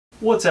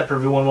What's up,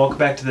 everyone? Welcome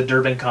back to the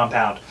Durbin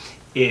Compound.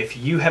 If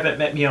you haven't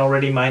met me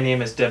already, my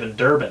name is Devin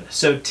Durbin.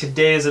 So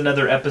today is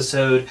another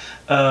episode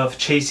of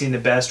Chasing the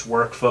Best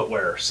Work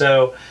Footwear.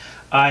 So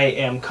I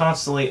am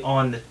constantly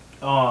on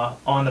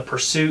the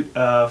pursuit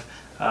of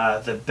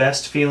the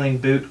best feeling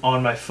boot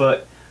on my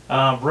foot,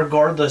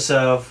 regardless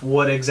of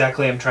what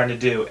exactly I'm trying to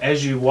do.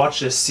 As you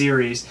watch this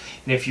series,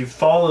 and if you've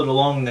followed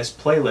along this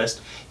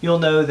playlist, you'll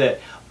know that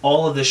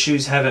all of the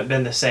shoes haven't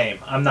been the same.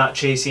 I'm not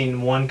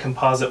chasing one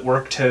composite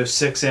work toe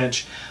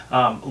 6-inch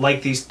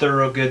like these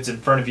Thorogoods in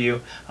front of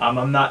you.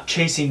 I'm not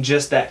chasing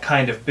just that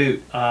kind of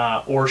boot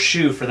or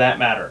shoe for that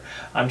matter.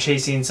 I'm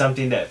chasing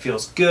something that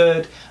feels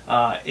good,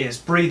 is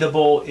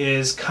breathable,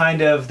 is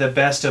kind of the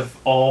best of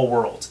all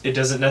worlds. It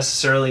doesn't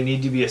necessarily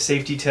need to be a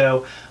safety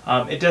toe.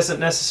 It doesn't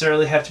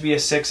necessarily have to be a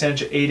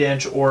 6-inch,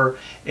 8-inch, or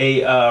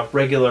a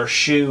regular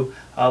shoe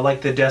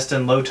like the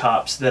Destin low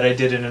tops that I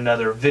did in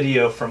another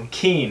video from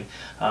Keen.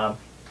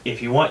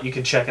 If you want, you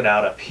can check it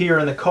out up here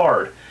in the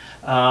card.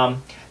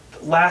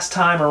 Last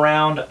time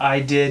around,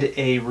 I did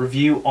a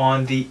review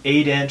on the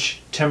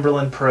 8-inch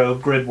Timberland Pro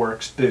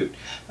Gridworks boot.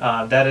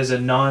 That is a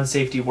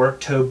non-safety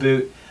work toe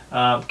boot.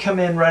 Come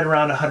in right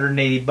around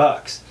 180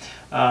 bucks.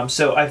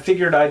 So I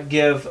figured I'd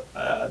give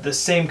the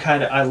same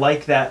kind of, I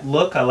like that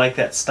look, I like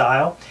that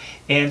style,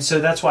 and so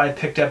that's why I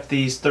picked up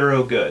these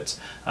Thorogoods.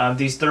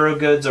 These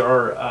Thorogoods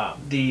are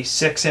the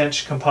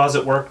 6-inch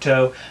composite work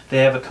toe. They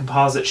have a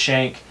composite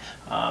shank.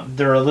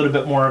 They're a little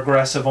bit more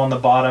aggressive on the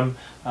bottom.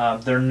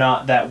 They're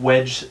not that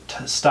wedge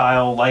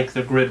style like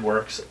the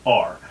Gridworks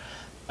are.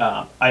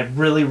 I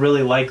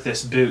really like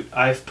this boot.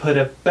 I've put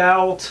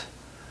about,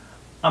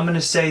 I'm going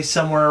to say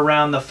somewhere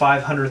around the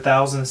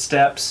 500,000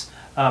 steps,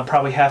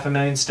 probably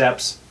 500,000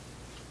 steps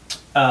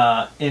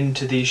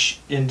into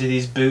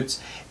these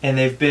boots, and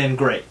they've been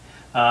great.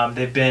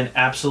 They've been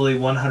absolutely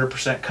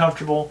 100%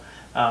 comfortable.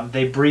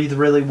 They breathe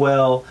really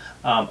well.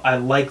 I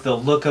like the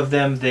look of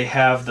them. They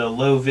have the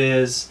low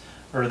vis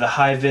or the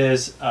high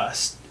vis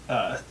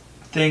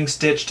thing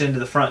stitched into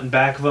the front and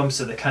back of them,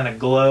 so they kind of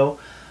glow.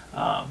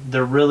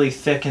 They're really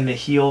thick in the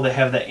heel. They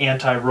have the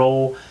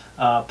anti-roll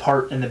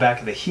part in the back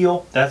of the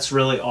heel. That's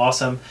really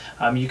awesome.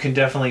 You can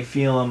definitely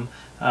feel them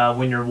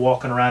when you're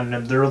walking around in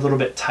them. They're a little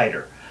bit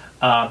tighter.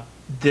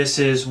 This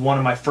is one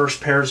of my first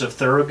pairs of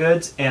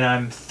Thorogoods, and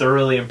I'm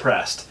thoroughly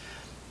impressed.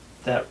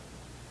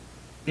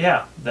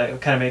 Yeah,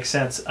 that kind of makes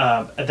sense.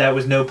 That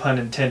was no pun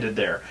intended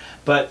there.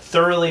 But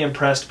thoroughly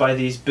impressed by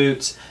these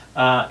boots,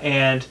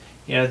 and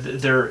you know,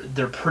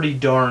 they're pretty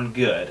darn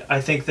good.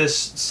 I think this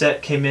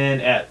set came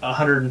in at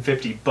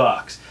 150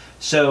 bucks.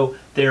 So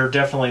they're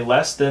definitely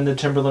less than the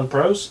Timberland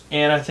Pros,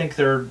 and I think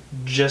they're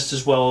just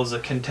as well as a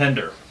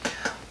contender.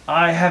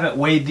 I haven't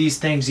weighed these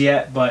things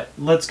yet, but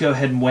let's go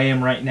ahead and weigh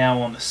them right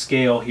now on the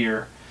scale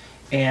here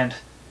and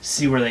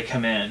see where they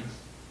come in.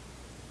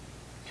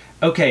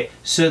 Okay,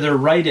 so they're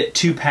right at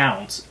 2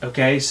 pounds.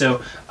 Okay,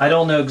 so I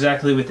don't know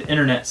exactly what the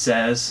internet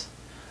says,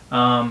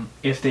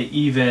 if they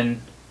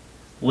even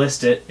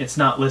list it. It's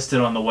not listed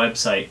on the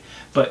website,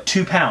 but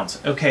 2 pounds.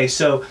 Okay,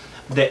 so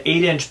the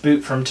 8-inch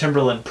boot from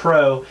Timberland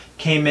Pro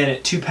came in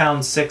at 2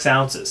 pounds 6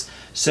 ounces.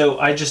 So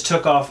I just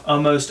took off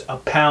almost a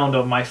pound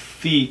of my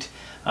feet,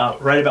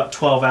 right about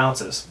 12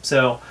 ounces.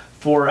 So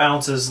 4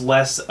 ounces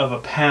less of a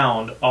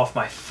pound off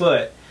my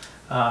foot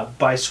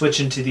by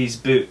switching to these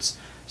boots.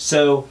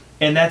 So,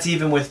 and that's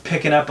even with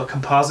picking up a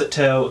composite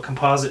toe, a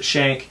composite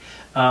shank,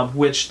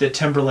 which the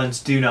Timberlands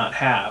do not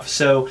have.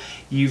 So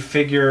you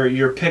figure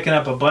you're picking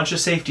up a bunch of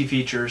safety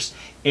features,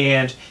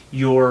 and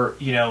you're,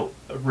 you know,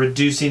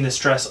 reducing the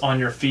stress on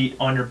your feet,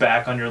 on your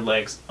back, on your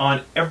legs,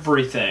 on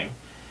everything,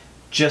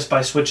 just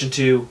by switching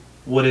to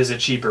what is a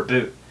cheaper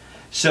boot.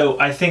 So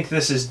I think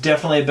this is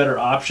definitely a better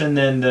option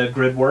than the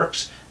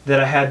Gridworks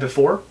that I had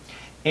before,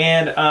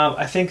 and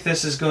I think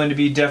this is going to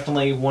be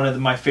definitely one of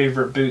my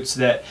favorite boots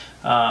that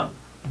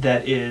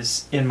that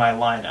is in my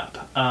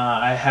lineup.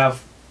 I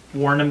have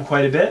worn them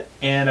quite a bit,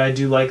 and I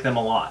do like them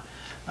a lot.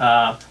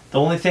 The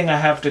only thing I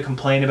have to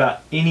complain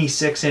about any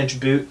 6-inch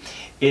boot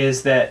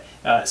is that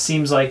it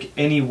seems like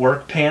any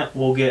work pant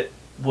will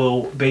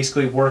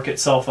basically work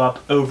itself up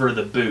over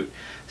the boot.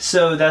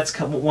 So that's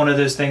one of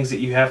those things that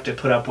you have to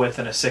put up with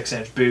in a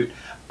 6-inch boot.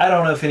 I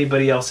don't know if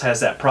anybody else has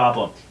that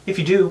problem. If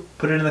you do,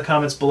 put it in the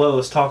comments below.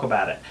 Let's talk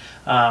about it.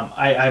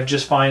 I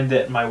just find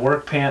that my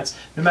work pants,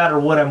 no matter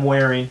what I'm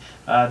wearing,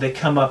 they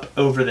come up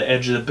over the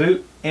edge of the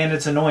boot, and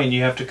it's annoying.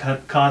 You have to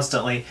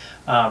constantly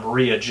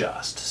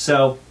readjust.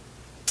 So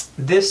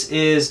this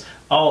is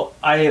all.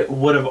 I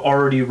would have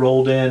already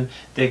rolled in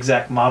the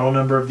exact model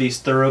number of these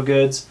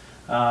Thorogoods.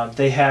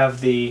 They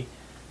have the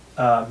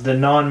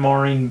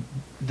non-marring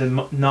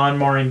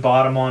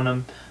bottom on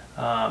them.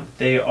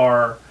 They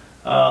are,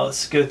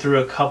 let's go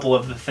through a couple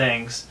of the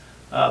things.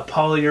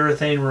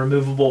 Polyurethane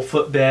removable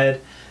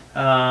footbed.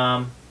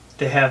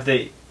 They have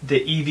the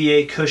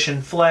EVA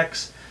cushion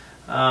flex.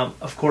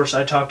 Of course,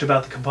 I talked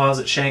about the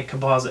composite shank,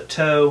 composite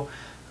toe.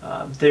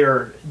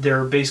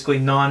 They're basically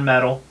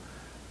non-metal.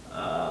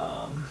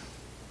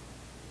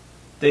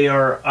 They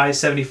are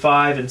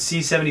I-75 and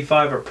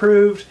C-75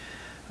 approved.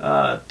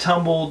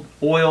 tumbled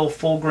oil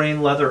full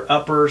grain leather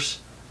uppers.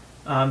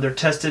 They're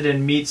tested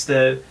and meets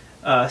the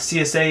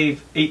CSA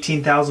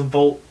 18,000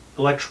 volt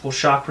electrical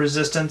shock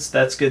resistance.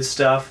 That's good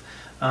stuff.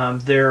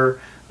 They're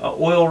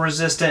oil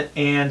resistant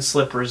and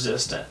slip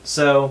resistant.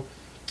 So,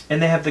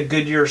 and they have the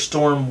Goodyear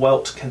Storm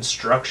Welt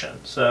construction.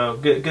 So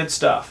good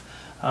stuff.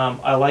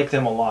 I like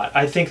them a lot.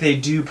 I think they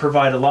do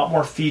provide a lot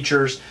more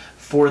features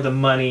for the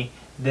money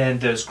than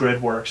those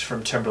Gridworks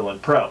from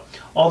Timberland Pro.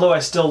 Although I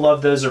still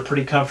love those, they're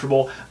pretty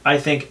comfortable. I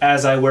think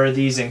as I wear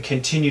these and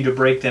continue to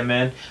break them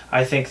in,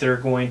 I think they're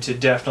going to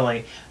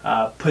definitely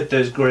put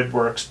those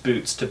Gridworks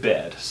boots to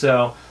bed.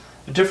 So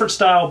a different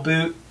style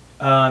boot,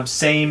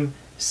 same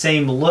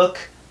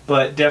look,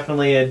 but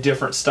definitely a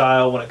different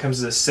style when it comes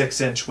to the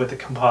 6-inch with the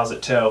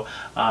composite toe.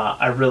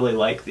 I really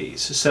like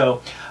these.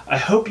 So I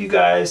hope you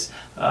guys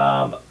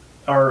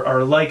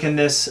are liking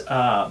this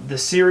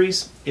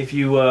series. If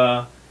you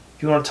want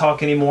to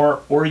talk any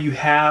more, or you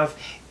have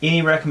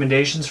any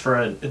recommendations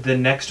for the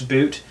next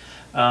boot,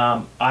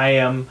 I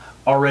am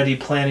already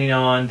planning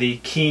on the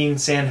Keen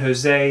San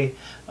Jose,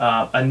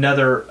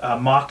 another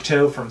mock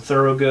toe from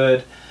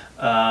Thorogood.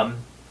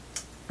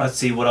 Let's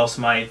see, what else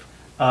might...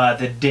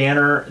 the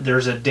Danner,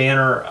 there's a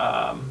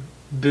Danner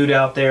boot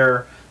out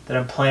there that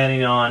I'm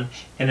planning on,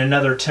 and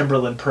another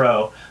Timberland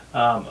Pro,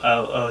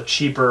 a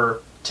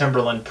cheaper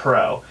Timberland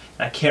Pro.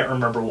 I can't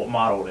remember what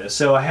model it is.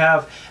 So I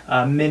have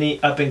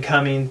many up and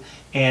coming,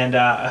 and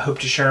I hope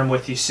to share them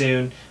with you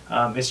soon.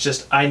 It's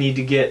just I need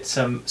to get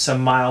some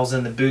miles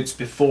in the boots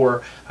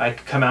before I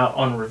come out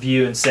on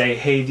review and say,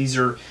 hey, these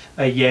are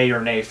a yay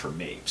or nay for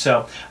me.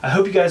 So I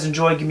hope you guys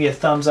enjoy. Give me a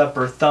thumbs up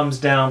or thumbs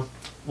down,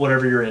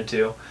 whatever you're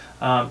into.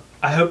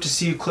 I hope to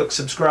see you click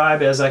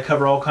subscribe as I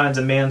cover all kinds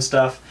of man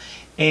stuff.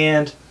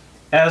 And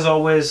as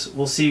always,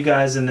 we'll see you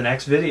guys in the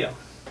next video.